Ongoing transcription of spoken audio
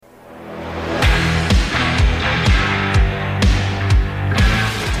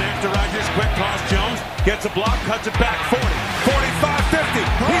cuts it back 40, 45, 50.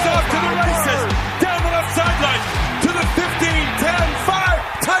 He's off to the races. Down the left sideline to the 15, 10,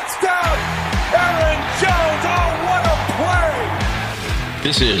 5. Touchdown. Aaron Jones. Oh, what a play.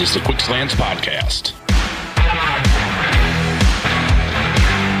 This is the Quick Slants Podcast.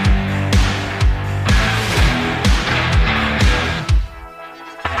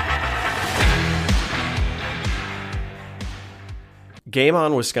 Game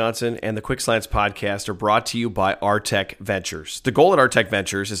On Wisconsin and the Quick Slants podcast are brought to you by Artec Ventures. The goal at Artec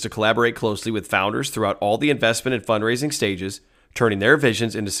Ventures is to collaborate closely with founders throughout all the investment and fundraising stages, turning their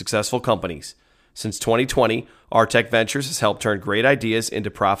visions into successful companies. Since 2020, Artec Ventures has helped turn great ideas into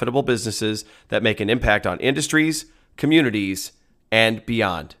profitable businesses that make an impact on industries, communities, and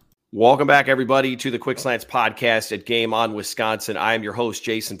beyond. Welcome back, everybody, to the Quick Slants podcast at Game On Wisconsin. I am your host,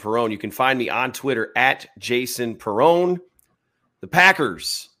 Jason Perrone. You can find me on Twitter at Jason Perrone. The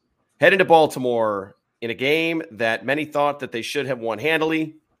Packers head into Baltimore in a game that many thought that they should have won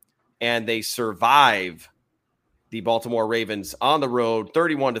handily, and they survive the Baltimore Ravens on the road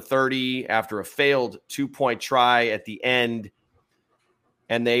 31-30 after a failed two-point try at the end,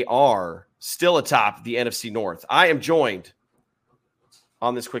 and they are still atop the NFC North. I am joined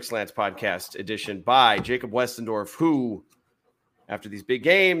on this Quick Slants podcast edition by Jacob Westendorf, who, after these big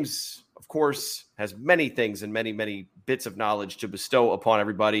games, of course, has many things and many bits of knowledge to bestow upon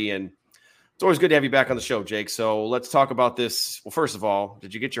everybody. And it's always good to have you back on the show, Jake. So let's talk about this. Well, first of all,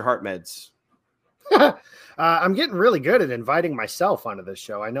 did you get your heart meds? I'm getting really good at inviting myself onto this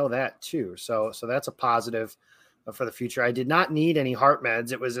show. I know that too. So that's a positive for the future. I did not need any heart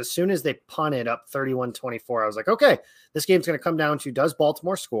meds. It was as soon as they punted up 31-24, I was like, okay, this game's going to come down to, does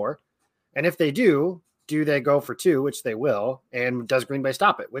Baltimore score? And if they do they go for two, which they will? And does Green Bay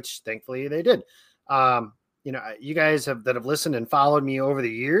stop it? Which thankfully they did. You guys that have listened and followed me over the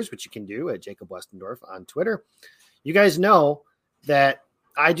years, which you can do at Jacob Westendorf on Twitter. You guys know that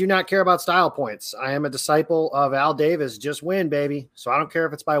I do not care about style points. I am a disciple of Al Davis. Just win, baby. So I don't care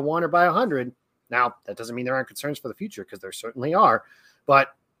if it's by 1 or by 100. Now, that doesn't mean there aren't concerns for the future, because there certainly are. But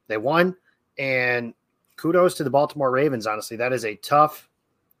they won, and kudos to the Baltimore Ravens. Honestly, that is a tough,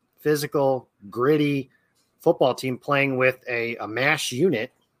 physical, gritty football team playing with a mash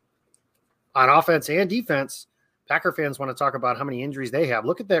unit on offense and defense. Packer fans want to talk about how many injuries they have.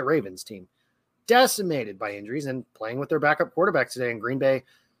 Look at that Ravens team, decimated by injuries and playing with their backup quarterback today. And Green Bay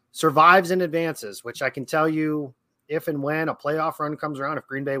survives and advances, which I can tell you, if and when a playoff run comes around, if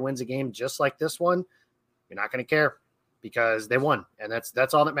Green Bay wins a game just like this one, you're not going to care, because they won. And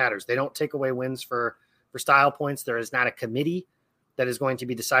that's all that matters. They don't take away wins for style points. There is not a committee that is going to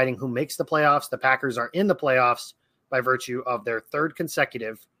be deciding who makes the playoffs. The Packers are in the playoffs by virtue of their third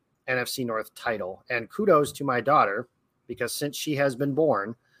consecutive NFC North title. And kudos to my daughter, because since she has been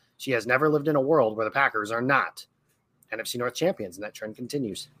born, she has never lived in a world where the Packers are not NFC North champions, and that trend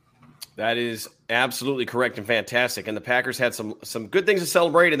continues. That is absolutely correct and fantastic. And the Packers had some good things to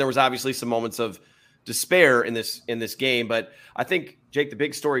celebrate, and there was obviously some moments of despair in this game. But I think, Jake, the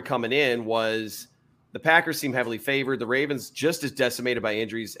big story coming in was the Packers seem heavily favored. The Ravens just as decimated by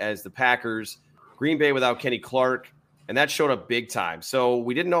injuries as the Packers. Green Bay without Kenny Clark, and that showed up big time. So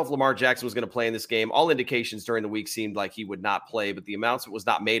we didn't know if Lamar Jackson was going to play in this game. All indications during the week seemed like he would not play, but the announcement was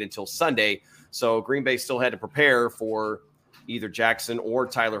not made until Sunday. So Green Bay still had to prepare for either Jackson or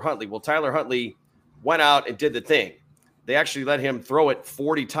Tyler Huntley. Well, Tyler Huntley went out and did the thing. They actually let him throw it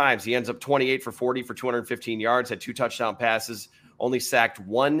 40 times. He ends up 28 for 40 for 215 yards, had 2 touchdown passes, only sacked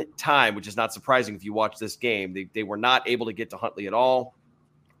 1 time, which is not surprising if you watch this game. They were not able to get to Huntley at all.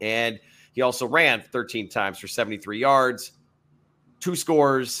 And he also ran 13 times for 73 yards, 2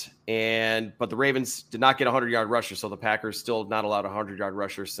 scores, but the Ravens did not get a 100-yard rusher, so the Packers still not allowed a 100-yard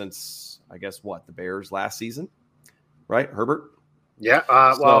rusher since, I guess, the Bears last season, right? Herbert? Yeah,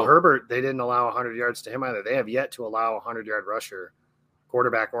 well, Herbert, they didn't allow 100 yards to him either. They have yet to allow a 100-yard rusher,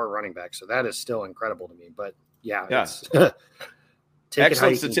 quarterback or running back, so that is still incredible to me. But, yeah. It's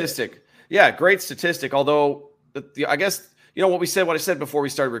excellent statistic. Yeah, great statistic, although I guess, what I said before we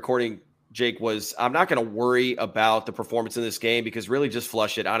started recording, Jake, was I'm not going to worry about the performance in this game, because really just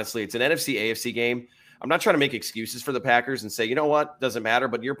flush it. Honestly, it's an NFC-AFC game. I'm not trying to make excuses for the Packers and say, you know what, doesn't matter.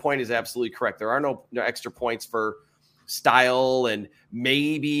 But your point is absolutely correct. There are no extra points for style, and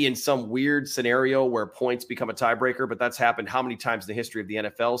maybe in some weird scenario where points become a tiebreaker, but that's happened how many times in the history of the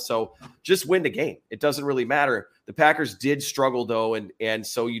NFL? So just win the game. It doesn't really matter. The Packers did struggle, though, and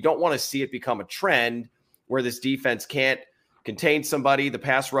so you don't want to see it become a trend where this defense can't contain somebody. The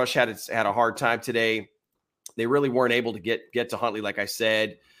pass rush had a hard time today. They really weren't able to get to Huntley, like I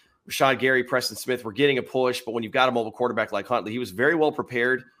said. Rashawn Gary, Preston Smith were getting a push, but when you've got a mobile quarterback like Huntley, he was very well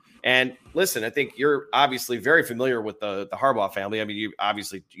prepared. And listen, I think you're obviously very familiar with the Harbaugh family. I mean, you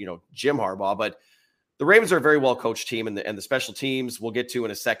obviously, Jim Harbaugh, but the Ravens are a very well-coached team, and the special teams we'll get to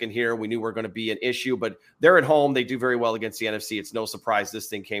in a second here. We knew we were going to be an issue, but they're at home. They do very well against the NFC. It's no surprise this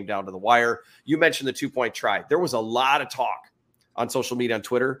thing came down to the wire. You mentioned the 2-point try. There was a lot of talk on social media, on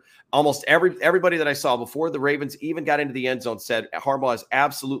Twitter. Almost everybody that I saw before the Ravens even got into the end zone said Harbaugh is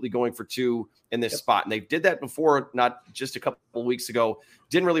absolutely going for 2 in this spot. And they did that before, not just a couple of weeks ago.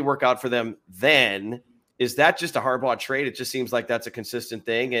 Didn't really work out for them then. Is that just a Harbaugh trade? It just seems like that's a consistent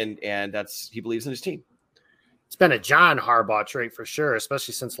thing, and he believes in his team. It's been a John Harbaugh trait for sure,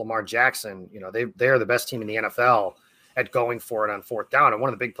 especially since Lamar Jackson. They are the best team in the NFL at going for it on fourth down. And one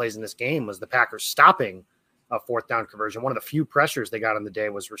of the big plays in this game was the Packers stopping a fourth down conversion. One of the few pressures they got on the day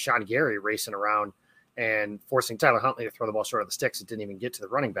was Rashawn Gary racing around and forcing Tyler Huntley to throw the ball short of the sticks. It didn't even get to the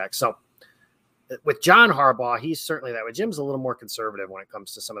running back. So with John Harbaugh, he's certainly that way. Jim's a little more conservative when it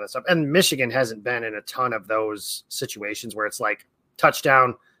comes to some of that stuff. And Michigan hasn't been in a ton of those situations where it's like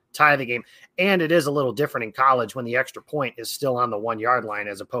touchdown, tie the game. And it is a little different in college when the extra point is still on the 1-yard line,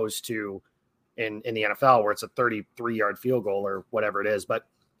 as opposed to in the NFL where it's a 33-yard field goal or whatever it is. But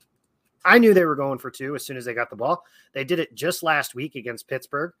I knew they were going for 2 as soon as they got the ball. They did it just last week against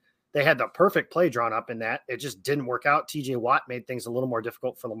Pittsburgh. They had the perfect play drawn up in that. It just didn't work out. TJ Watt made things a little more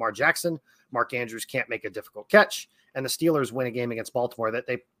difficult for Lamar Jackson. Mark Andrews can't make a difficult catch. And the Steelers win a game against Baltimore that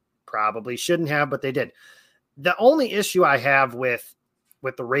they probably shouldn't have, but they did. The only issue I have with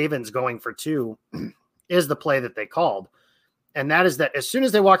the Ravens going for 2 is the play that they called. And that is that as soon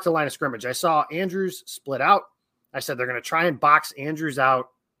as they walked the line of scrimmage, I saw Andrews split out. I said they're going to try and box Andrews out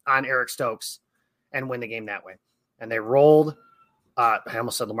on Eric Stokes and win the game that way. And they rolled, I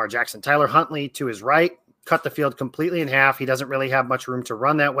almost said Lamar Jackson, Tyler Huntley to his right, cut the field completely in half. He doesn't really have much room to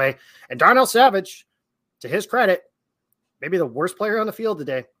run that way. And Darnell Savage, to his credit, maybe the worst player on the field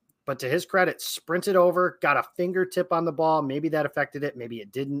today, but to his credit, sprinted over, got a fingertip on the ball. Maybe that affected it. Maybe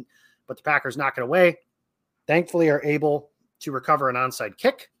it didn't. But the Packers knock it away. Thankfully are able to recover an onside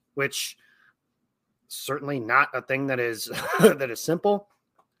kick, which certainly not a thing that is that is simple.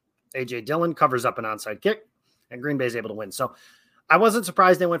 A.J. Dillon covers up an onside kick, and Green Bay is able to win. So I wasn't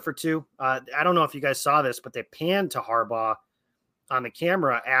surprised they went for 2. I don't know if you guys saw this, but they panned to Harbaugh on the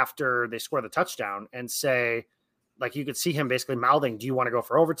camera after they score the touchdown and say, like, you could see him basically mouthing, do you want to go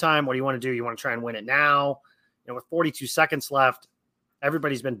for overtime? What do you want to do? You want to try and win it now? With 42 seconds left,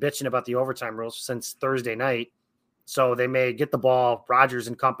 everybody's been bitching about the overtime rules since Thursday night. So they may get the ball, Rodgers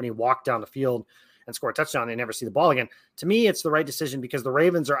and company walk down the field and score a touchdown. They never see the ball again. To me, it's the right decision because the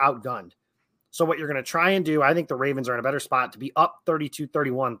Ravens are outgunned. So what you're going to try and do, I think the Ravens are in a better spot to be up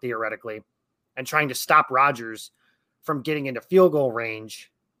 32-31 theoretically and trying to stop Rodgers from getting into field goal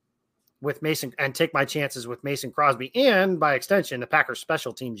range with Mason and take my chances with Mason Crosby and by extension, the Packers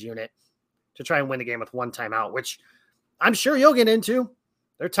special teams unit to try and win the game with 1 timeout, which I'm sure you'll get into.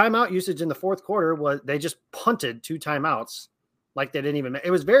 Their timeout usage in the fourth quarter was they just punted 2 timeouts. Like they didn't even,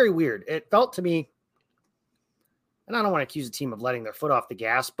 it was very weird. It felt to me, and I don't want to accuse a team of letting their foot off the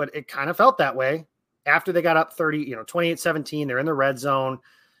gas, but it kind of felt that way after they got up 28-17. They're in the red zone.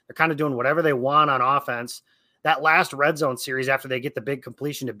 They're kind of doing whatever they want on offense. That last red zone series after they get the big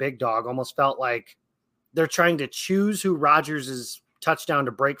completion to Big Dog almost felt like they're trying to choose who Rodgers' touchdown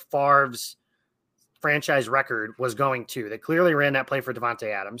to break Favre's franchise record was going to. They clearly ran that play for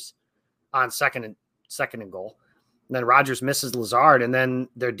Devontae Adams on second and goal. And then Rodgers misses Lazard, and then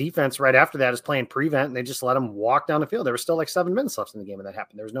their defense right after that is playing prevent, and they just let him walk down the field. There was still like 7 minutes left in the game when that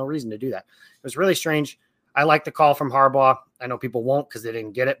happened. There was no reason to do that. It was really strange. I like the call from Harbaugh. I know people won't because they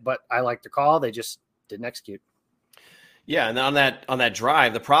didn't get it, but I like the call. They just didn't execute. Yeah, and on that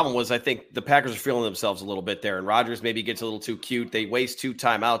drive, the problem was I think the Packers are feeling themselves a little bit there, and Rodgers maybe gets a little too cute. They waste 2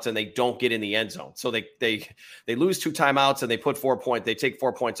 timeouts and they don't get in the end zone, so they lose 2 timeouts and they put 4 points. They take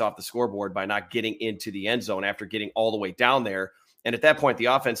 4 points off the scoreboard by not getting into the end zone after getting all the way down there. And at that point, the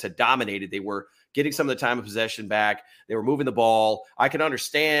offense had dominated. They were getting some of the time of possession back. They were moving the ball. I can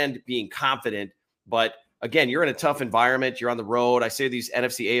understand being confident, but again, you're in a tough environment. You're on the road. I say these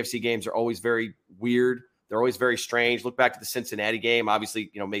NFC, AFC games are always very weird. They're always very strange. Look back to the Cincinnati game. Obviously,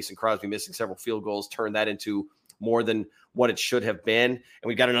 Mason Crosby missing several field goals turned that into more than what it should have been. And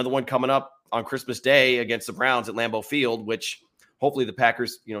we got another one coming up on Christmas Day against the Browns at Lambeau Field, which hopefully the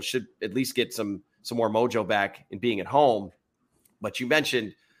Packers, should at least get some more mojo back in being at home. But you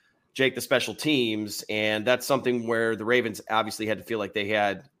mentioned, Jake, the special teams, and that's something where the Ravens obviously had to feel like they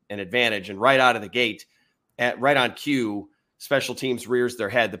had an advantage. And right out of the gate, right on cue, special teams rears their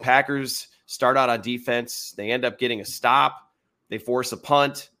head. The Packers start out on defense. They end up getting a stop. They force a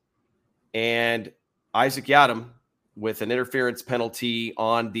punt. And Isaac Yiadom with an interference penalty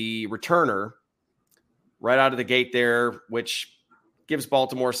on the returner right out of the gate there, which gives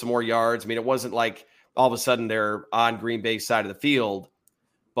Baltimore some more yards. I mean, it wasn't like all of a sudden they're on Green Bay's side of the field,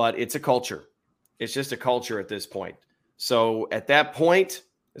 but it's a culture. It's just a culture at this point. So at that point,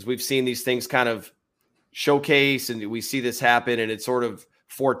 as we've seen these things kind of showcase and we see this happen and it sort of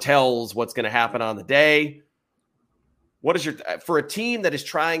foretells what's going to happen on the day. What is for a team that is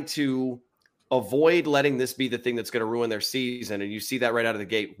trying to avoid letting this be the thing that's going to ruin their season, and you see that right out of the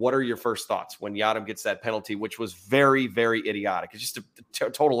gate, what are your first thoughts when Yadam gets that penalty, which was very, very idiotic? It's just a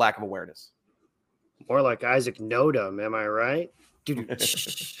total lack of awareness. More like Isaac Nodum, am I right?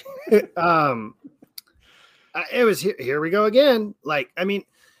 It was here we go again.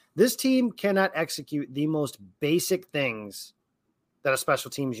 This team cannot execute the most basic things that a special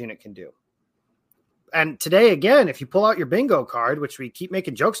teams unit can do. And today, again, if you pull out your bingo card, which we keep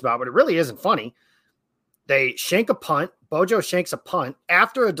making jokes about, but it really isn't funny, they shank a punt. Bojo shanks a punt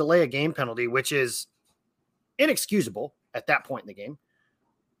after a delay of game penalty, which is inexcusable at that point in the game.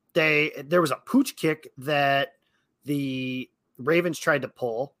 There was a pooch kick that the Ravens tried to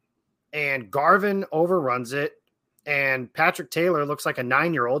pull, and Garvin overruns it, and Patrick Taylor looks like a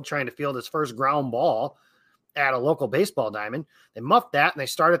 9-year-old trying to field his first ground ball at a local baseball diamond. They muffed that, and they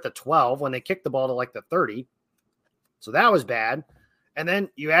start at the 12 when they kicked the ball to like the 30. So that was bad. And then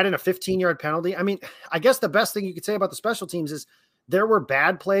you add in a 15-yard penalty. I mean, I guess the best thing you could say about the special teams is there were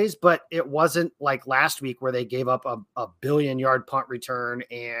bad plays, but it wasn't like last week where they gave up a billion-yard punt return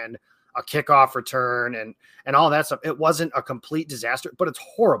and a kickoff return and all that stuff. It wasn't a complete disaster, but it's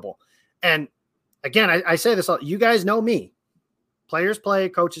horrible. And again, I say this, you guys know me. Players play,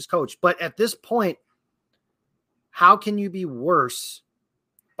 coaches coach. But at this point, how can you be worse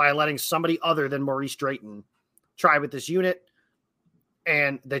by letting somebody other than Maurice Drayton try with this unit?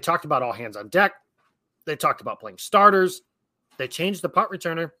 And they talked about all hands on deck. They talked about playing starters. They changed the punt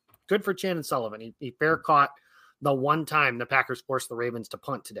returner. Good for Chandon Sullivan. He fair caught the one time the Packers forced the Ravens to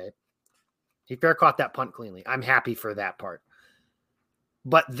punt today. He fair caught that punt cleanly. I'm happy for that part.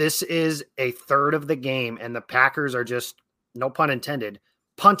 But this is a third of the game, and the Packers are just, no pun intended,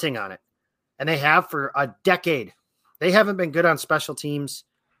 punting on it. And they have for a decade. They haven't been good on special teams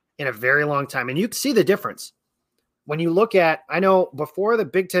in a very long time. And you can see the difference. When you look at, I know before the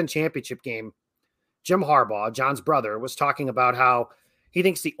Big Ten championship game, Jim Harbaugh, John's brother, was talking about how he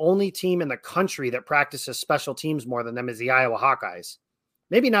thinks the only team in the country that practices special teams more than them is the Iowa Hawkeyes.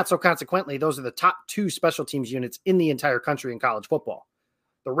 Maybe not so consequently, those are the top 2 special teams units in the entire country in college football.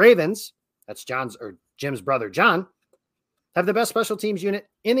 The Ravens, that's Jim's brother, John, have the best special teams unit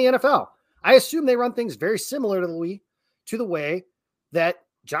in the NFL. I assume they run things very similar to the way that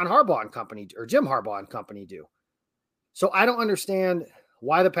John Harbaugh and company or Jim Harbaugh and company do. So I don't understand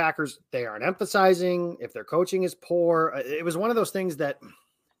why the Packers, they aren't emphasizing if their coaching is poor. It was one of those things that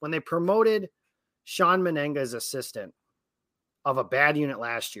when they promoted Sean Menenga's assistant of a bad unit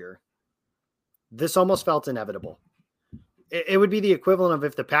last year, this almost felt inevitable. It would be the equivalent of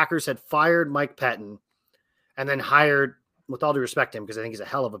if the Packers had fired Mike Pettin and then hired, with all due respect to him, because I think he's a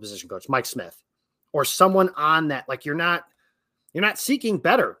hell of a position coach, Mike Smith, or someone on that. Like you're not seeking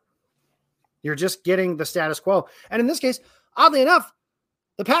better. You're just getting the status quo. And in this case, oddly enough,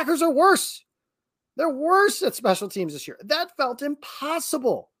 the Packers are worse. They're worse at special teams this year. That felt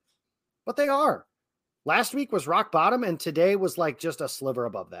impossible, but they are. Last week was rock bottom, and today was like just a sliver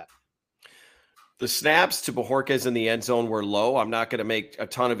above that. The snaps to Bojorquez in the end zone were low. I'm not going to make a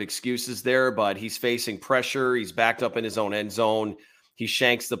ton of excuses there, but he's facing pressure. He's backed up in his own end zone. He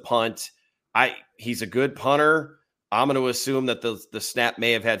shanks the punt. He's a good punter. I'm going to assume that the snap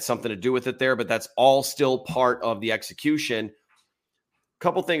may have had something to do with it there, but that's all still part of the execution.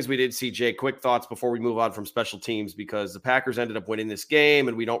 Couple things we did see, Jay. Quick thoughts before we move on from special teams, because the Packers ended up winning this game,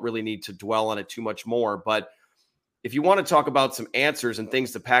 and we don't really need to dwell on it too much more. But if you want to talk about some answers and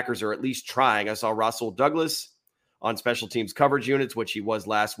things the Packers are at least trying, I saw Russell Douglas on special teams coverage units, which he was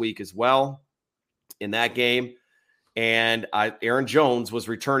last week as well in that game. And Aaron Jones was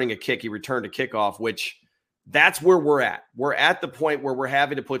returning a kick. He returned a kickoff, which that's where we're at. We're at the point where we're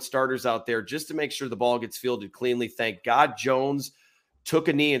having to put starters out there just to make sure the ball gets fielded cleanly. Thank God Jones took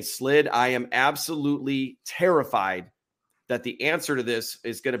a knee and slid. I am absolutely terrified that the answer to this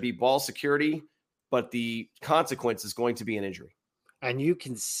is going to be ball security, but the consequence is going to be an injury. And you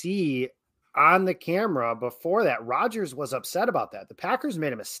can see on the camera before that, Rodgers was upset about that. The Packers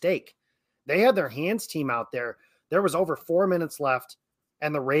made a mistake. They had their hands team out there. There was over 4 minutes left,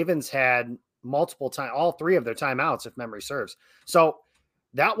 and the Ravens had multiple time, all 3 of their timeouts, if memory serves. So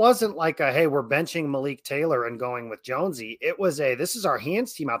that wasn't like hey, we're benching Malik Taylor and going with Jonesy. It was this is our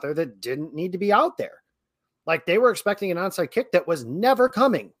hands team out there that didn't need to be out there. Like they were expecting an onside kick that was never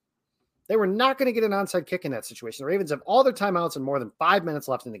coming. They were not going to get an onside kick in that situation. The Ravens have all their timeouts and more than 5 minutes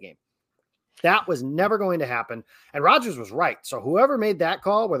left in the game. That was never going to happen. And Rodgers was right. So whoever made that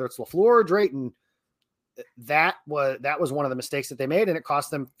call, whether it's LaFleur or Drayton, that was one of the mistakes that they made, and it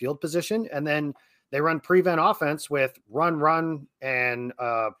cost them field position. And then they run prevent offense with run, and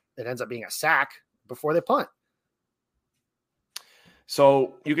it ends up being a sack before they punt.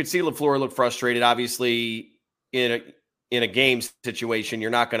 So you could see LaFleur look frustrated. Obviously, in a game situation, you're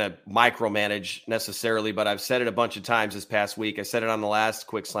not going to micromanage necessarily, but I've said it a bunch of times this past week. I said it on the last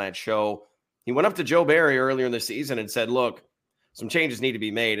Quick Slant show. He went up to Joe Barry earlier in the season and said, look, some changes need to be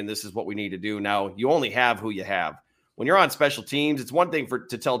made, and this is what we need to do. Now, you only have who you have. When you're on special teams, it's one thing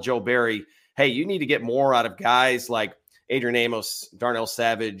to tell Joe Barry, hey, you need to get more out of guys like Adrian Amos, Darnell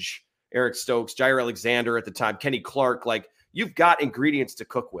Savage, Eric Stokes, Jair Alexander at the time, Kenny Clark. Like, you've got ingredients to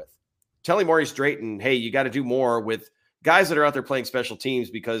cook with. Telling Maurice Drayton, hey, you got to do more with guys that are out there playing special teams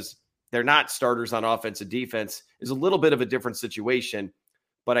because they're not starters on offense and defense is a little bit of a different situation.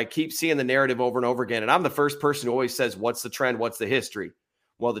 But I keep seeing the narrative over and over again. And I'm the first person who always says, what's the trend? What's the history?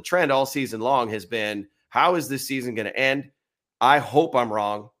 Well, the trend all season long has been, how is this season going to end? I hope I'm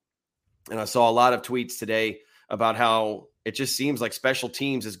wrong. And I saw a lot of tweets today about how it just seems like special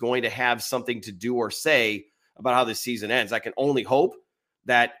teams is going to have something to do or say about how this season ends. I can only hope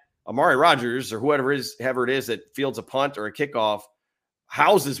that Amari Rodgers or whoever it is that fields a punt or a kickoff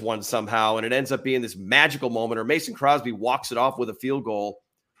houses one somehow, and it ends up being this magical moment, or Mason Crosby walks it off with a field goal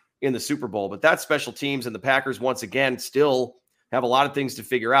in the Super Bowl. But that's special teams, and the Packers, once again, still have a lot of things to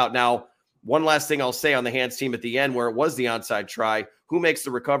figure out. Now, one last thing I'll say on the hands team at the end where it was the onside try, who makes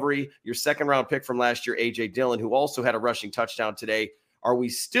the recovery? Your second-round pick from last year, A.J. Dillon, who also had a rushing touchdown today. Are we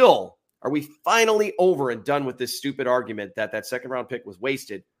finally over and done with this stupid argument that second-round pick was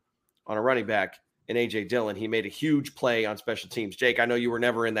wasted on a running back in A.J. Dillon? He made a huge play on special teams. Jake, I know you were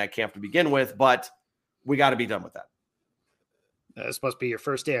never in that camp to begin with, but we got to be done with that. This must be your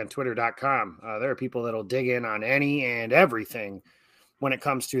first day on Twitter.com. There are people that'll dig in on any and everything when it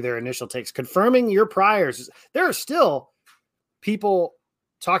comes to their initial takes. Confirming your priors. There are still people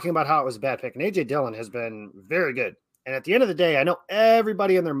talking about how it was a bad pick, and A.J. Dillon has been very good. And at the end of the day, I know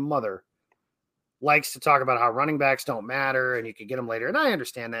everybody and their mother likes to talk about how running backs don't matter and you can get them later. And I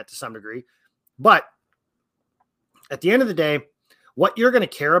understand that to some degree. But at the end of the day, what you're going to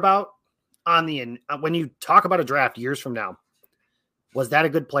care about when you talk about a draft years from now, was that a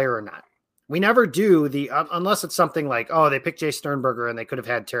good player or not? We never do unless it's something like, oh, they picked Jay Sternberger and they could have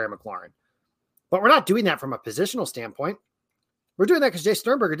had Terry McLaurin. But we're not doing that from a positional standpoint. We're doing that because Jay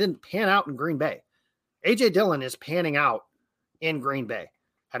Sternberger didn't pan out in Green Bay. A.J. Dillon is panning out in Green Bay.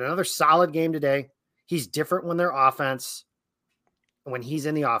 Had another solid game today. He's different when he's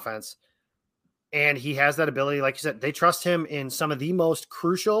in the offense. And he has that ability, like you said, they trust him in some of the most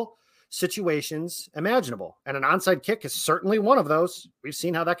crucial situations imaginable. And an onside kick is certainly one of those. We've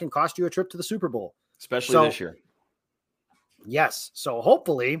seen how that can cost you a trip to the Super Bowl. Especially this year. Yes. So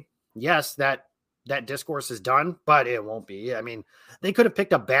hopefully, yes, that discourse is done, but it won't be. I mean, they could have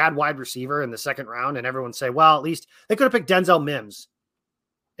picked a bad wide receiver in the second round and everyone say, well, at least they could have picked Denzel Mims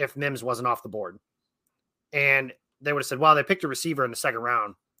if Mims wasn't off the board. And they would have said, well, they picked a receiver in the second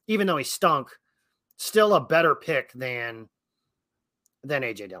round, even though he stunk, still a better pick than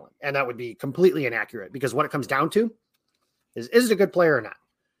A.J. Dillon. And that would be completely inaccurate because what it comes down to is it a good player or not?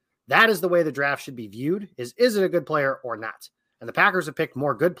 That is the way the draft should be viewed is it a good player or not? And the Packers have picked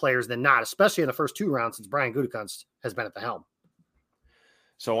more good players than not, especially in the first two rounds since Brian Gutekunst has been at the helm.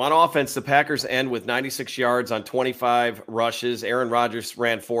 So on offense, the Packers end with 96 yards on 25 rushes. Aaron Rodgers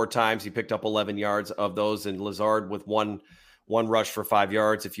ran 4 times. He picked up 11 yards of those, and Lazard with one rush for 5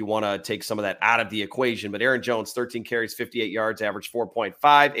 yards if you want to take some of that out of the equation. But Aaron Jones, 13 carries, 58 yards, average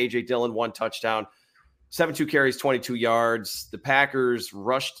 4.5. A.J. Dillon, 1 touchdown, 7-2 carries, 22 yards. The Packers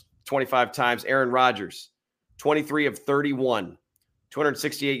rushed 25 times. Aaron Rodgers, 23 of 31,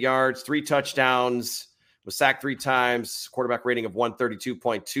 268 yards, 3 touchdowns, was sacked 3 times, quarterback rating of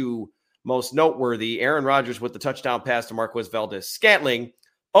 132.2. Most noteworthy, Aaron Rodgers with the touchdown pass to Marquez Valdes-Scantling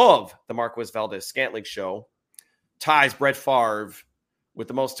of the Marquez Valdes-Scantling show ties Brett Favre with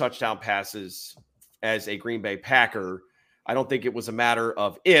the most touchdown passes as a Green Bay Packer. I don't think it was a matter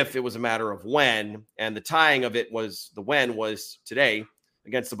of if, it was a matter of when. And the tying of it was, the when was today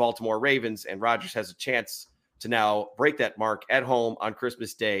against the Baltimore Ravens. And Rodgers has a chance to now break that mark at home on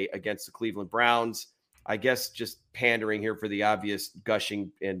Christmas Day against the Cleveland Browns. I guess just pandering here for the obvious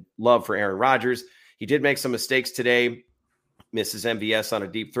gushing and love for Aaron Rodgers. He did make some mistakes today. Misses MVS on a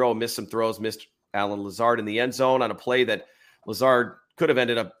deep throw, missed some throws, missed Alan Lazard in the end zone on a play that Lazard could have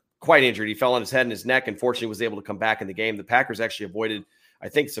ended up quite injured. He fell on his head and his neck, and fortunately was able to come back in the game. The Packers actually avoided, I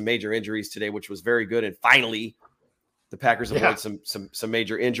think, some major injuries today, which was very good. And finally, the Packers avoid some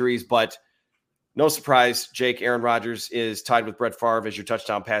major injuries. But no surprise, Jake, Aaron Rodgers is tied with Brett Favre as your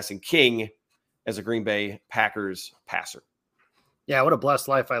touchdown passing king as a Green Bay Packers passer. Yeah, what a blessed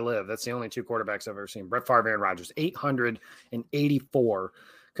life I live. That's the only two quarterbacks I've ever seen. Brett Favre, Aaron Rodgers, 884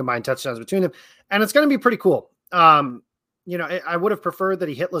 combined touchdowns between them. And it's going to be pretty cool. I would have preferred that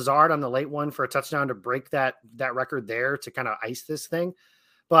he hit Lazard on the late one for a touchdown to break that record there to kind of ice this thing.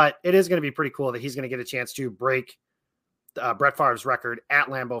 But it is going to be pretty cool that he's going to get a chance to break Brett Favre's record at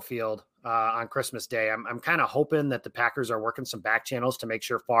Lambeau Field on Christmas Day. I'm kind of hoping that the Packers are working some back channels to make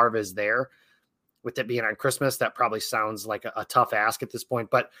sure Favre is there. With it being on Christmas, that probably sounds like a tough ask at this point,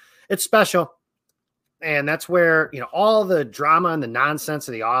 but it's special. And that's where, all the drama and the nonsense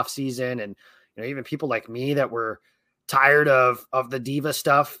of the off season, and, even people like me that were tired of the diva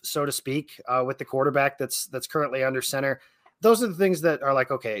stuff, so to speak, with the quarterback that's currently under center. Those are the things that are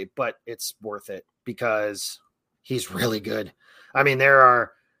like, okay, but it's worth it because he's really good. I mean, there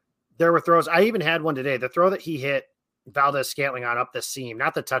were throws. I even had one today, the throw that he hit Valdez-Scantling on up the seam,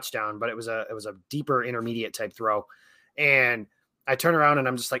 not the touchdown, but it was a deeper intermediate type throw. And I turn around and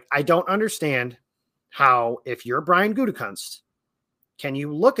I'm just like, I don't understand how, if you're Brian Gutekunst, can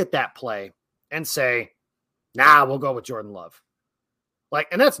you look at that play and say, nah, we'll go with Jordan Love.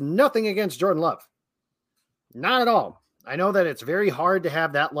 And that's nothing against Jordan Love. Not at all. I know that it's very hard to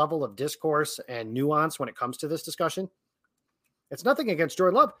have that level of discourse and nuance when it comes to this discussion. It's nothing against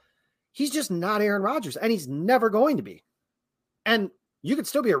Jordan Love. He's just not Aaron Rodgers, and he's never going to be. And you could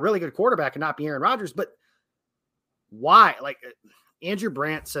still be a really good quarterback and not be Aaron Rodgers, but why? Andrew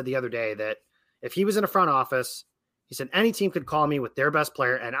Brandt said the other day that if he was in a front office, he said any team could call me with their best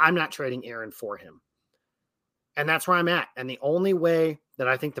player, and I'm not trading Aaron for him. And that's where I'm at. And the only way that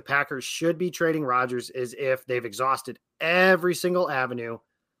I think the Packers should be trading Rodgers is if they've exhausted every single avenue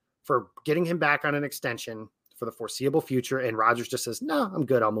for getting him back on an extension for the foreseeable future, and Rodgers just says, no, I'm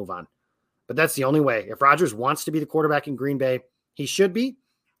good, I'll move on. But that's the only way. If Rodgers wants to be the quarterback in Green Bay, he should be,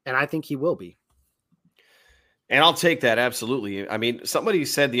 and I think he will be. And I'll take that, absolutely. I mean, somebody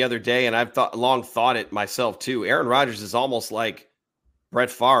said the other day, and I've long thought it myself too, Aaron Rodgers is almost like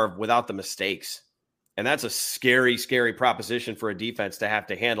Brett Favre without the mistakes. And that's a scary, scary proposition for a defense to have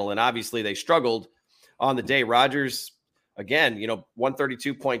to handle. And obviously they struggled on the day. Rodgers, again,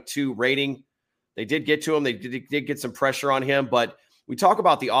 132.2 rating. They did get to him. They did get some pressure on him, but we talk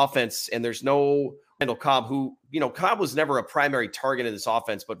about the offense, and there's no Randall Cobb, who, Cobb was never a primary target in this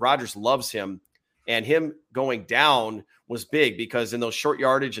offense, but Rodgers loves him, and him going down was big because in those short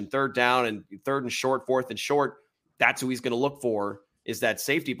yardage and third down and third and short, fourth and short, that's who he's going to look for, is that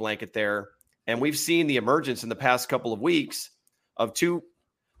safety blanket there. And we've seen the emergence in the past couple of weeks of two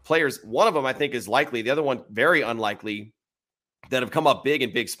players. One of them, I think, is likely. The other one, very unlikely, that have come up big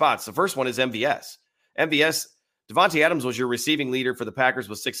in big spots. The first one is MVS. Devontae Adams was your receiving leader for the Packers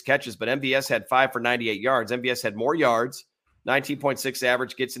with 6 catches, but MVS had 5 for 98 yards. MVS had more yards, 19.6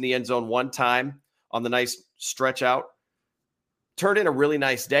 average, gets in the end zone one time on the nice stretch out. Turned in a really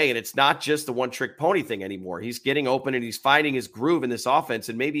nice day, and it's not just the one-trick pony thing anymore. He's getting open, and he's finding his groove in this offense,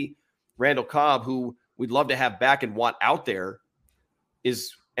 and maybe Randall Cobb, who we'd love to have back and want out there,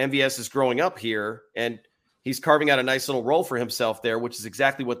 MVS is growing up here, and he's carving out a nice little role for himself there, which is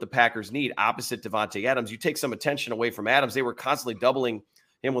exactly what the Packers need, opposite Devontae Adams. You take some attention away from Adams. They were constantly doubling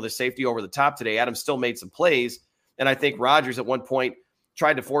him with a safety over the top today. Adams still made some plays, and I think Rodgers at one point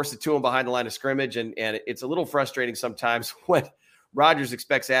tried to force it to him behind the line of scrimmage, and it's a little frustrating sometimes when Rodgers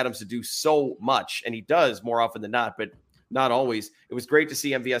expects Adams to do so much, and he does more often than not, but not always. It was great to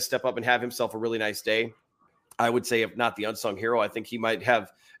see MVS step up and have himself a really nice day. I would say, if not the unsung hero, I think he might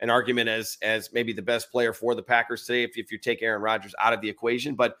have an argument as maybe the best player for the Packers today if you take Aaron Rodgers out of the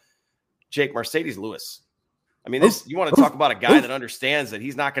equation. But Jake, Mercedes Lewis, I mean, you want to talk about a guy that understands that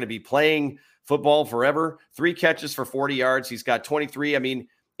he's not going to be playing football forever. 3 catches for 40 yards. He's got 23. I mean,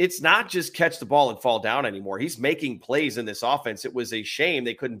 it's not just catch the ball and fall down anymore. He's making plays in this offense. It was a shame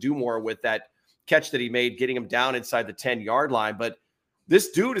they couldn't do more with that catch that he made, getting him down inside the 10-yard line. But this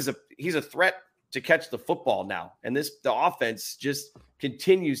dude he's a threat to catch the football now. And the offense just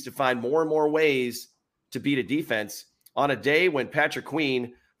continues to find more and more ways to beat a defense on a day when Patrick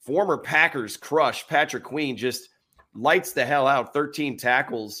Queen, former Packers crush, Patrick Queen just lights the hell out, 13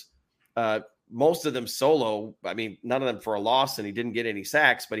 tackles, most of them solo. I mean, none of them for a loss, and he didn't get any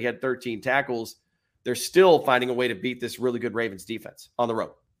sacks, but he had 13 tackles. They're still finding a way to beat this really good Ravens defense on the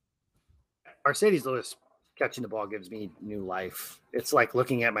road. Mercedes Lewis catching the ball gives me new life. It's like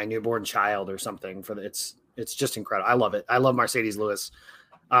looking at my newborn child or something. It's just incredible. I love it. I love Mercedes Lewis.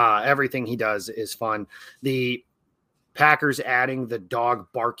 Everything he does is fun. The Packers adding the dog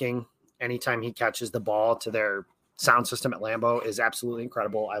barking anytime he catches the ball to their sound system at Lambeau is absolutely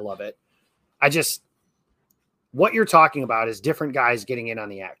incredible. I love it. What you're talking about is different guys getting in on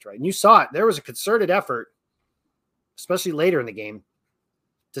the act, right? And you saw it. There was a concerted effort, especially later in the game,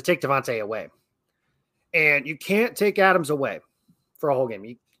 to take Devontae away. And you can't take Adams away for a whole game.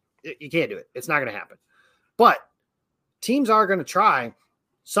 You can't do it. It's not going to happen. But teams are going to try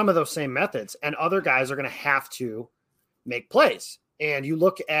some of those same methods, and other guys are going to have to make plays. And you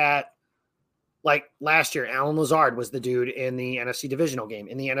look at, like last year, Alan Lazard was the dude in the NFC divisional game.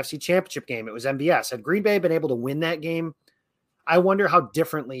 In the NFC championship game, it was MVS. Had Green Bay been able to win that game, I wonder how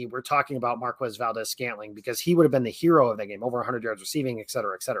differently we're talking about Marquez Valdez-Scantling, because he would have been the hero of that game, over 100 yards receiving, et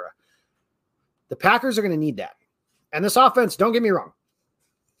cetera, et cetera. The Packers are going to need that. And this offense, don't get me wrong,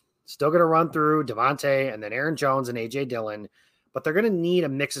 still going to run through Devontae and then Aaron Jones and A.J. Dillon, but they're going to need a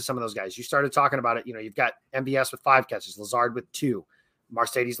mix of some of those guys. You started talking about it. You've got MVS with 5 catches, Lazard with 2,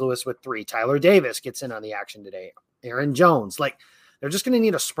 Mercedes Lewis with 3, Tyler Davis gets in on the action today, Aaron Jones. Like, they're just going to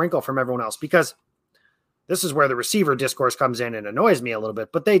need a sprinkle from everyone else, because this is where the receiver discourse comes in and annoys me a little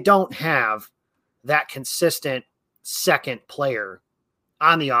bit, but they don't have that consistent second player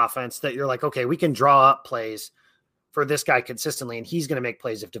on the offense that you're like, okay, we can draw up plays for this guy consistently, and he's going to make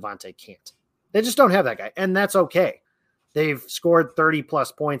plays if Devontae can't. They just don't have that guy, and that's okay. They've scored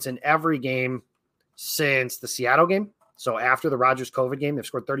 30-plus points in every game since the Seattle game. So after the Rodgers COVID game, they've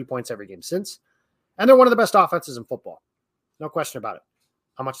scored 30 points every game since. And they're one of the best offenses in football. No question about it.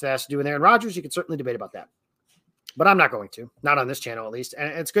 How much that has to do with Aaron Rodgers, you can certainly debate about that. But I'm not going to. Not on this channel, at least.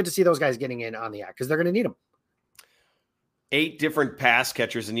 And it's good to see those guys getting in on the act, because they're going to need them. 8 different pass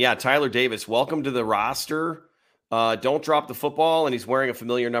catchers. And yeah, Tyler Davis, welcome to the roster. Don't drop the football. And he's wearing a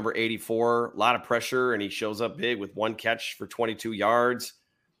familiar number 84. A lot of pressure. And he shows up big with 1 catch for 22 yards.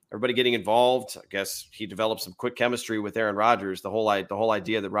 Everybody getting involved. I guess he developed some quick chemistry with Aaron Rodgers. The whole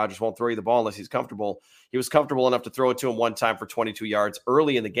idea that Rodgers won't throw you the ball unless he's comfortable. He was comfortable enough to throw it to him one time for 22 yards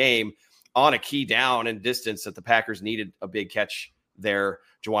early in the game on a key down and distance that the Packers needed a big catch there.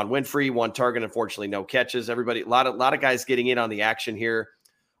 Juwan Winfrey, 1 target, unfortunately no catches. Everybody, a lot of guys getting in on the action here.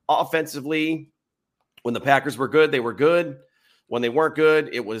 Offensively, when the Packers were good, they were good. When they weren't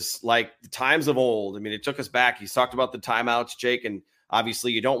good, it was like the times of old. I mean, it took us back. He's talked about the timeouts, Jake, and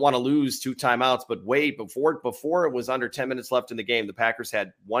obviously you don't want to lose 2 timeouts, but wait, before it was under 10 minutes left in the game, the Packers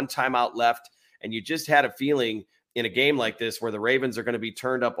had 1 timeout left, and you just had a feeling in a game like this where the Ravens are going to be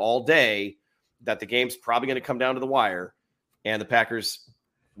turned up all day that the game's probably going to come down to the wire, and the Packers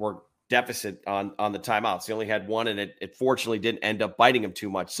were deficit on the timeouts. They only had 1, and it fortunately didn't end up biting them too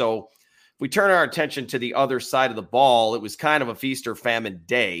much. So if we turn our attention to the other side of the ball, it was kind of a feast or famine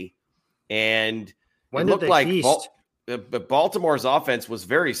day, and When it did looked they like feast? But Baltimore's offense was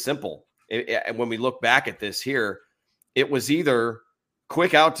very simple. When we look back at this here, it was either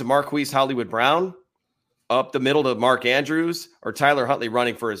quick out to Marquise Hollywood Brown, up the middle to Mark Andrews, or Tyler Huntley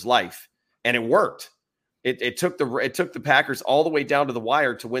running for his life. And it worked. It took the Packers all the way down to the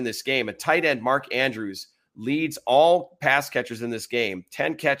wire to win this game. A tight end, Mark Andrews, leads all pass catchers in this game.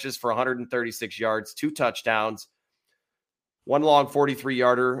 10 catches for 136 yards, 2 touchdowns, 1 long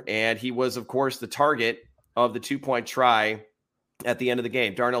 43-yarder. And he was, of course, the target of the 2-point try at the end of the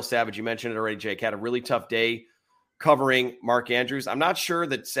game. Darnell Savage, you mentioned it already, Jake, had a really tough day covering Mark Andrews. I'm not sure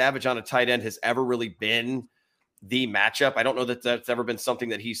that Savage on a tight end has ever really been the matchup. I don't know that that's ever been something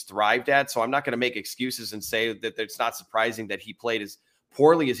that he's thrived at. So I'm not going to make excuses and say that it's not surprising that he played as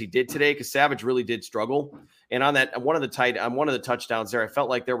poorly as he did today, because Savage really did struggle. And on one of the touchdowns there, I felt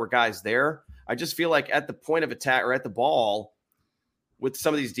like there were guys there. I just feel like at the point of attack or at the ball, with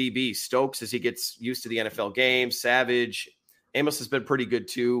some of these DBs, Stokes, as he gets used to the NFL game, Savage, Amos has been pretty good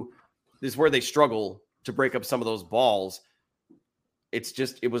too. This is where they struggle to break up some of those balls.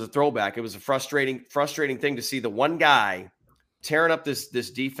 It was a throwback. It was a frustrating thing to see the one guy tearing up this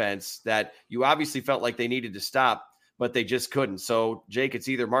defense that you obviously felt like they needed to stop, but they just couldn't. So, Jake, it's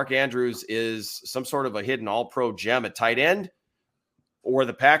either Mark Andrews is some sort of a hidden all-pro gem at tight end, or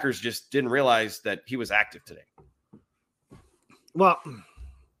the Packers just didn't realize that he was active today. Well,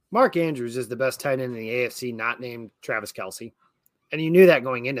 Mark Andrews is the best tight end in the AFC, not named Travis Kelce. And you knew that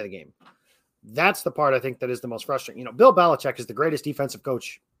going into the game. That's the part I think that is the most frustrating. Bill Belichick is the greatest defensive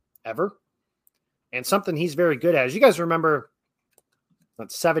coach ever. And something he's very good at. As you guys remember,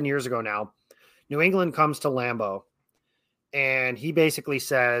 that's 7 years ago now, New England comes to Lambeau, and he basically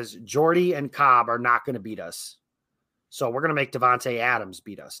says, Jordy and Cobb are not going to beat us. So we're going to make Devontae Adams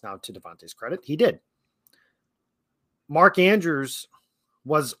beat us. Now, to Devontae's credit, he did. Mark Andrews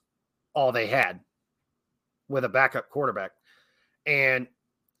was all they had with a backup quarterback. And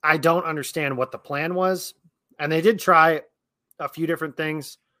I don't understand what the plan was. And they did try a few different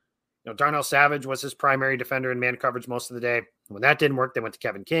things. Darnell Savage was his primary defender in man coverage most of the day. When that didn't work, they went to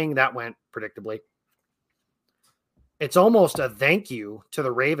Kevin King. That went predictably. It's almost a thank you to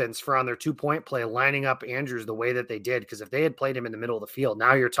the Ravens for on their 2-point play lining up Andrews the way that they did. Because if they had played him in the middle of the field,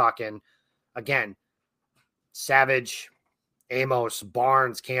 now you're talking, again, Savage, Amos,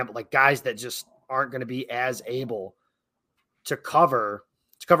 Barnes, Campbell, like guys that just aren't going to be as able to cover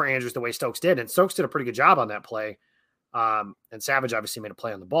Andrews the way Stokes did. And Stokes did a pretty good job on that play. And Savage obviously made a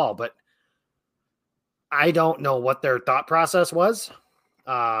play on the ball, but I don't know what their thought process was.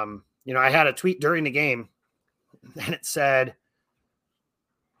 I had a tweet during the game and it said,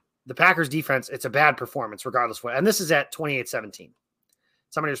 the Packers defense, it's a bad performance regardless of what, and this is at 28-17.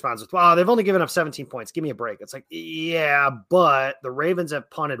 Somebody responds with, they've only given up 17 points. Give me a break. It's like, yeah, but the Ravens have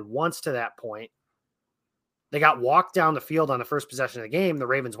punted once to that point. They got walked down the field on the first possession of the game. The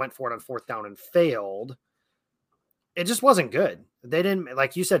Ravens went for it on 4th down and failed. It just wasn't good. They didn't,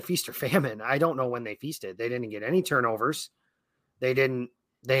 like you said, feast or famine. I don't know when they feasted. They didn't get any turnovers. They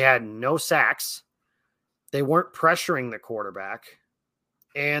had no sacks. They weren't pressuring the quarterback,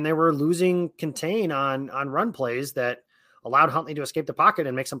 and they were losing contain on run plays that allowed Huntley to escape the pocket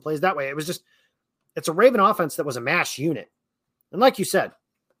and make some plays that way. It's a Raven offense that was a mash unit. And like you said,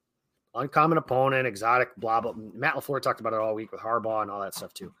 uncommon opponent, exotic, blah, blah. Matt LaFleur talked about it all week with Harbaugh and all that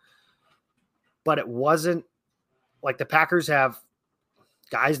stuff too. But it wasn't like the Packers have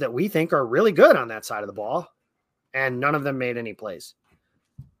guys that we think are really good on that side of the ball, and none of them made any plays.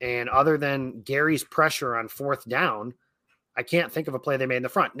 And other than Gary's pressure on 4th down, I can't think of a play they made in the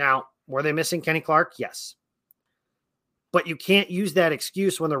front. Now, were they missing Kenny Clark? Yes. But you can't use that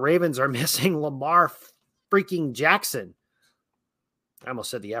excuse when the Ravens are missing Lamar freaking Jackson. I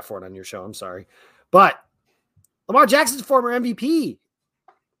almost said the F word on your show. I'm sorry. But Lamar Jackson's former MVP.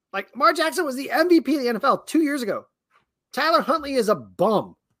 Like, Lamar Jackson was the MVP of the NFL 2 years ago. Tyler Huntley is a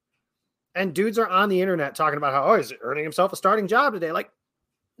bum. And dudes are on the internet talking about how, he's earning himself a starting job today. Like,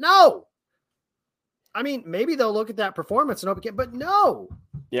 no. I mean, maybe they'll look at that performance and hope again, but no.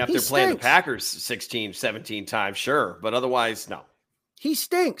 Yeah, if they're playing the Packers 16, 17 times, sure. But otherwise, no. He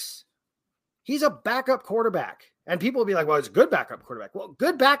stinks. He's a backup quarterback. And people will be like, well, it's a good backup quarterback. Well,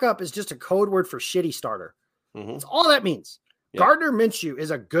 good backup is just a code word for shitty starter. Mm-hmm. That's all that means. Yep. Gardner Minshew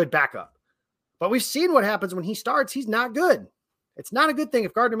is a good backup. But we've seen what happens when he starts. He's not good. It's not a good thing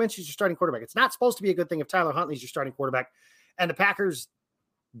if Gardner Minshew is your starting quarterback. It's not supposed to be a good thing if Tyler Huntley is your starting quarterback. And the Packers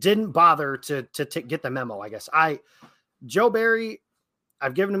didn't bother to get the memo, I guess. Joe Barry,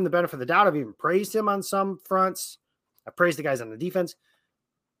 I've given him the benefit of the doubt. I've even praised him on some fronts. I praised the guys on the defense.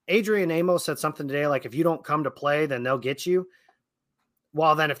 Adrian Amos said something today, like, if you don't come to play, then they'll get you.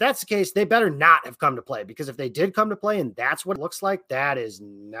 Well, then if that's the case, they better not have come to play, because if they did come to play and that's what it looks like, that is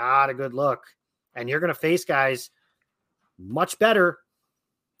not a good look. And you're going to face guys much better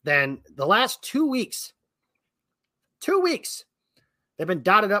than the last 2 weeks. 2 weeks. They've been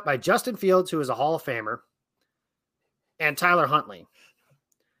dotted up by Justin Fields, who is a Hall of Famer, and Tyler Huntley.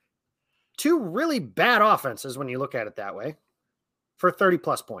 2 really bad offenses when you look at it that way for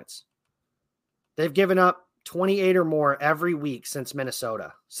 30-plus points. They've given up 28 or more every week since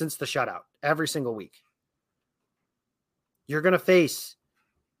Minnesota, since the shutout, every single week. You're going to face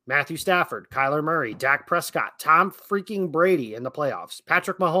Matthew Stafford, Kyler Murray, Dak Prescott, Tom freaking Brady in the playoffs,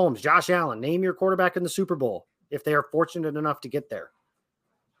 Patrick Mahomes, Josh Allen. Name your quarterback in the Super Bowl if they are fortunate enough to get there.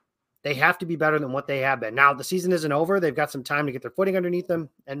 They have to be better than what they have been. Now, the season isn't over. They've got some time to get their footing underneath them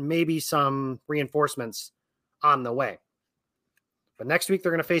and maybe some reinforcements on the way. But next week,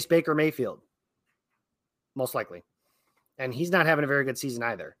 they're going to face Baker Mayfield, most likely. And he's not having a very good season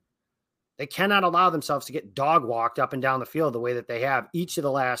either. They cannot allow themselves to get dog walked up and down the field the way that they have each of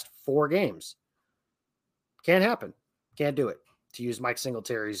the last 4 games. Can't happen. Can't do it. To use Mike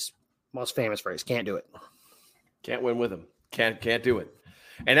Singletary's most famous phrase, can't do it. Can't win with him. Can't do it.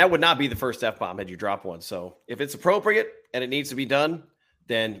 And that would not be the first F-bomb had you dropped one. So if it's appropriate and it needs to be done,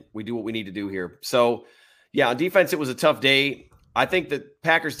 then we do what we need to do here. So, yeah, on defense, it was a tough day. I think the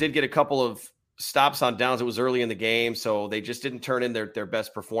Packers did get a couple of stops on downs. It was early in the game, so they just didn't turn in their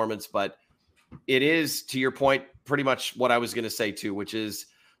best performance. But it is, to your point, pretty much what I was going to say too, which is,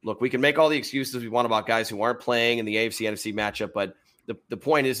 look, we can make all the excuses we want about guys who aren't playing in the AFC-NFC matchup, but the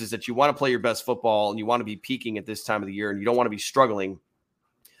point is that you want to play your best football and you want to be peaking at this time of the year and you don't want to be struggling.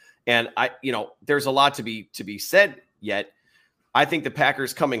 And there's a lot to be said yet. I think the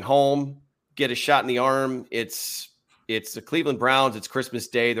Packers coming home get a shot in the arm. It's the Cleveland Browns. It's Christmas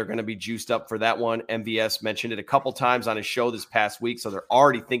Day. They're going to be juiced up for that one. MVS mentioned it a couple times on his show this past week. So they're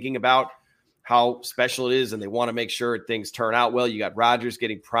already thinking about how special it is, and they want to make sure things turn out well. You got Rodgers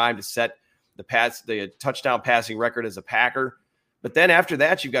getting primed to set the touchdown passing record as a Packer. But then after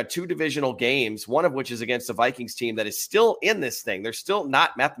that, you've got 2 divisional games, one of which is against the Vikings team that is still in this thing. They're still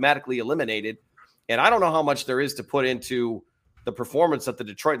not mathematically eliminated. And I don't know how much there is to put into the performance that the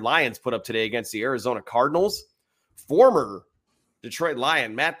Detroit Lions put up today against the Arizona Cardinals. Former Detroit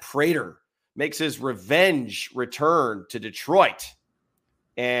Lion Matt Prater makes his revenge return to Detroit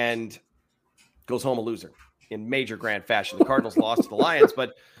and goes home a loser in major grand fashion. The Cardinals lost to the Lions,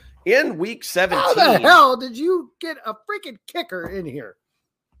 but in week 17. How the hell did you get a freaking kicker in here?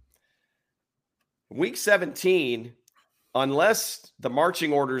 Week 17, unless the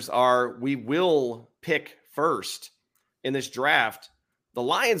marching orders are we will pick first in this draft, the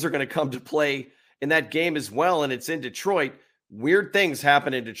Lions are going to come to play in that game as well, and it's in Detroit. Weird things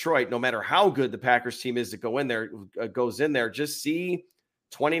happen in Detroit, no matter how good the Packers team is that goes in there. Just see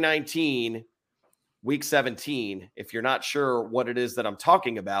 2019, week 17, if you're not sure what it is that I'm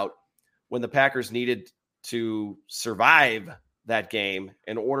talking about, when the Packers needed to survive that game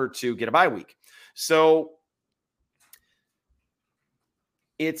in order to get a bye week. So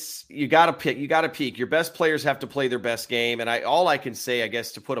you got to peak. Your best players have to play their best game. And all I can say, I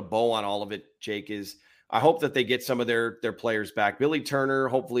guess, to put a bow on all of it, Jake, is I hope that they get some of their players back. Billy Turner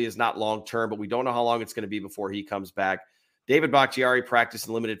hopefully is not long-term, but we don't know how long it's going to be before he comes back. David Bakhtiari practiced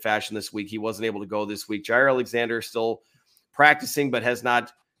in limited fashion this week. He wasn't able to go this week. Jair Alexander is still practicing, but has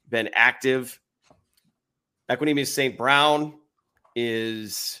not been active. Equanimeous St. Brown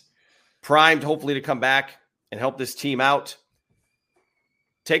is primed, hopefully, to come back and help this team out.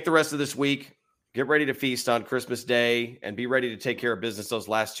 Take the rest of this week, get ready to feast on Christmas Day, and be ready to take care of business those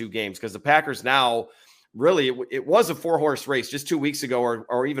last 2 games, because the Packers now, really, it was a 4-horse race just 2 weeks ago,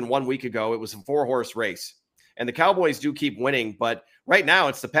 or even 1 week ago. It was a 4-horse race. And the Cowboys do keep winning, but right now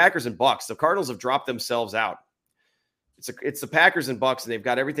it's the Packers and Bucs. The Cardinals have dropped themselves out. It's the Packers and Bucs, and they've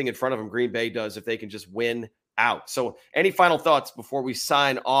got everything in front of them. Green Bay does, if they can just win out. So any final thoughts before we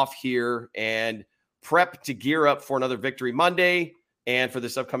sign off here and prep to gear up for another Victory Monday and for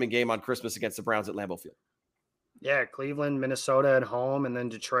this upcoming game on Christmas against the Browns at Lambeau Field? Yeah, Cleveland, Minnesota at home, and then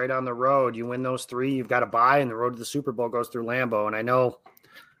Detroit on the road. You win those 3, you've got a bye, and the road to the Super Bowl goes through Lambeau. And I know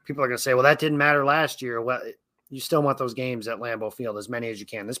people are going to say, well, that didn't matter last year. Well, you still want those games at Lambeau Field, as many as you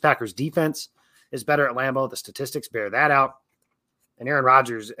can. This Packers defense is better at Lambeau. The statistics bear that out. And Aaron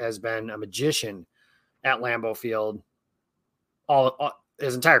Rodgers has been a magician at Lambeau Field all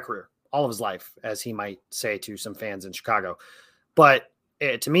his entire career, all of his life, as he might say to some fans in Chicago. But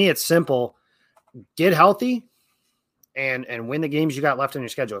to me, it's simple. Get healthy and win the games you got left on your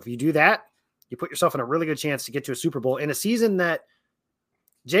schedule. If you do that, you put yourself in a really good chance to get to a Super Bowl in a season that,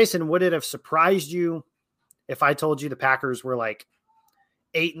 Jason, would it have surprised you if I told you the Packers were like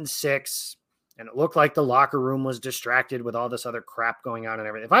 8-6 and it looked like the locker room was distracted with all this other crap going on and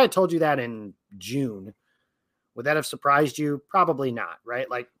everything? If I had told you that in June, would that have surprised you? Probably not, right?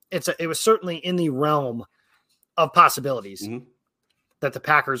 Like it was certainly in the realm of possibilities that the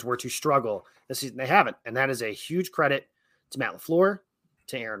Packers were to struggle this season. They haven't, and that is a huge credit to Matt LaFleur,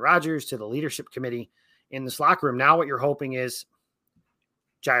 to Aaron Rodgers, to the leadership committee in this locker room. Now what you're hoping is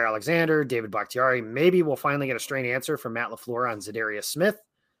Jair Alexander, David Bakhtiari, maybe we'll finally get a straight answer from Matt LaFleur on Zadarius Smith,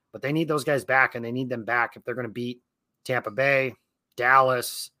 but they need those guys back, and they need them back if they're going to beat Tampa Bay,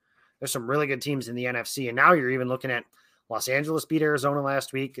 Dallas. There's some really good teams in the NFC, and now you're even looking at Los Angeles beat Arizona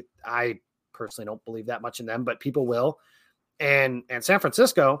last week. I personally don't believe that much in them, but people will. And San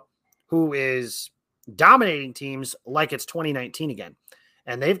Francisco, who is dominating teams like it's 2019 again.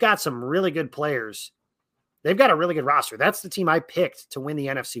 And they've got some really good players. They've got a really good roster. That's the team I picked to win the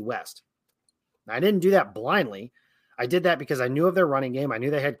NFC West. Now, I didn't do that blindly. I did that because I knew of their running game. I knew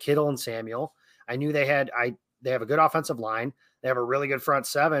they had Kittle and Samuel. I knew they have a good offensive line. They have a really good front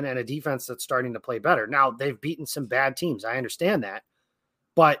seven and a defense that's starting to play better. Now, they've beaten some bad teams. I understand that.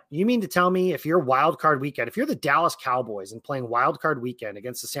 But you mean to tell me if you're wild card weekend, if you're the Dallas Cowboys and playing wild card weekend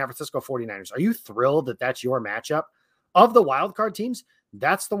against the San Francisco 49ers, are you thrilled that that's your matchup? Of the wild card teams,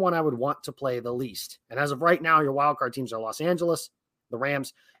 that's the one I would want to play the least. And as of right now, your wild card teams are Los Angeles, the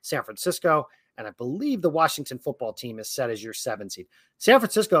Rams, San Francisco, and I believe the Washington football team is set as your 7 seed. San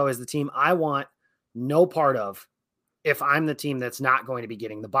Francisco is the team I want no part of if I'm the team that's not going to be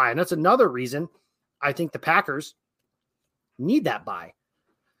getting the bye. And that's another reason I think the Packers need that bye,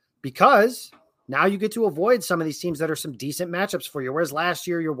 because now you get to avoid some of these teams that are some decent matchups for you. Whereas last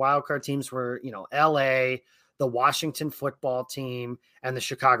year, your wild card teams were, LA, the Washington football team, and the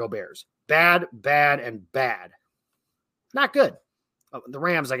Chicago Bears. Bad, bad, and bad. Not good. The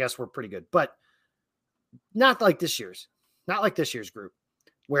Rams, I guess, were pretty good, but not like this year's group.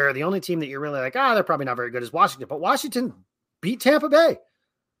 where the only team that you're really like, they're probably not very good is Washington. But Washington beat Tampa Bay.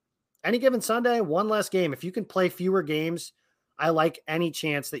 Any given Sunday, one less game. If you can play fewer games, I like any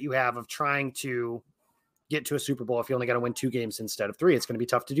chance that you have of trying to get to a Super Bowl. If you only got to win 2 games instead of 3, it's going to be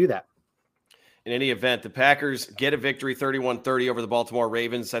tough to do that. In any event, the Packers get a victory 31-30 over the Baltimore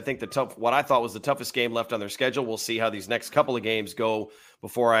Ravens. I think what I thought was the toughest game left on their schedule. We'll see how these next couple of games go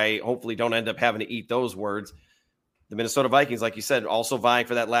before I hopefully don't end up having to eat those words. The Minnesota Vikings, like you said, also vying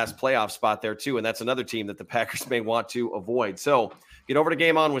for that last playoff spot there too, and that's another team that the Packers may want to avoid. So get over to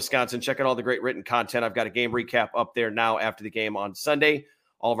Game On Wisconsin. Check out all the great written content. I've got a game recap up there now after the game on Sunday.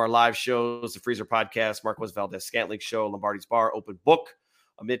 All of our live shows, the Freezer Podcast, Marquez Valdez-Scantling Show, Lombardi's Bar, Open Book,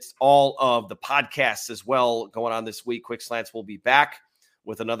 amidst all of the podcasts as well going on this week. Quick Slants will be back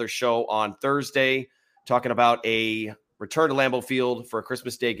with another show on Thursday talking about a return to Lambeau Field for a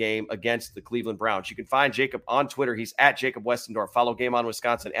Christmas Day game against the Cleveland Browns. You can find Jacob on Twitter. He's at Jacob Westendorf. Follow Game On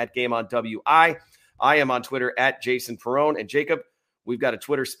Wisconsin at Game On WI. I am on Twitter at Jason Perrone. And Jacob, we've got a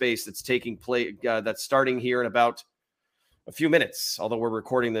Twitter space that's taking place that's starting here in about a few minutes, although we're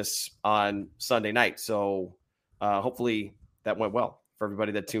recording this on Sunday night. So hopefully that went well for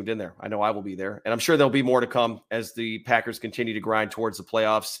everybody that tuned in there. I know I will be there, and I'm sure there'll be more to come as the Packers continue to grind towards the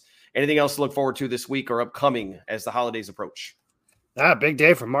playoffs. Anything else to look forward to this week or upcoming as the holidays approach? Big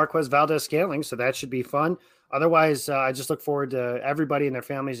day for Marquez Valdez-Scantling, so that should be fun. Otherwise, I just look forward to everybody and their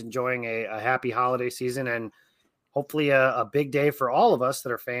families enjoying a happy holiday season, and hopefully a big day for all of us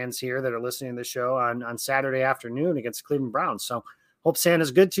that are fans here that are listening to the show on Saturday afternoon against the Cleveland Browns. So hope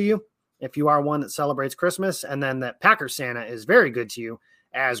Santa's good to you if you are one that celebrates Christmas, and then that Packers Santa is very good to you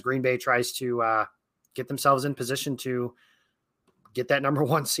as Green Bay tries to get themselves in position to get that number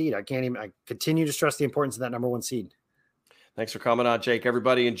 1 seed. I continue to stress the importance of that number 1 seed. Thanks for coming on, Jake.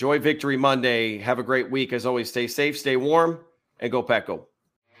 Everybody enjoy Victory Monday. Have a great week. As always, stay safe, stay warm, and go Pack Go.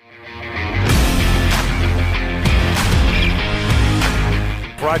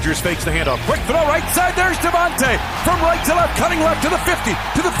 Rodgers fakes the handoff. Quick throw right side. There's Devontae. From right to left, cutting left to the 50,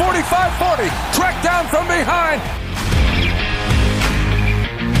 to the 45, 40. Tracked down from behind.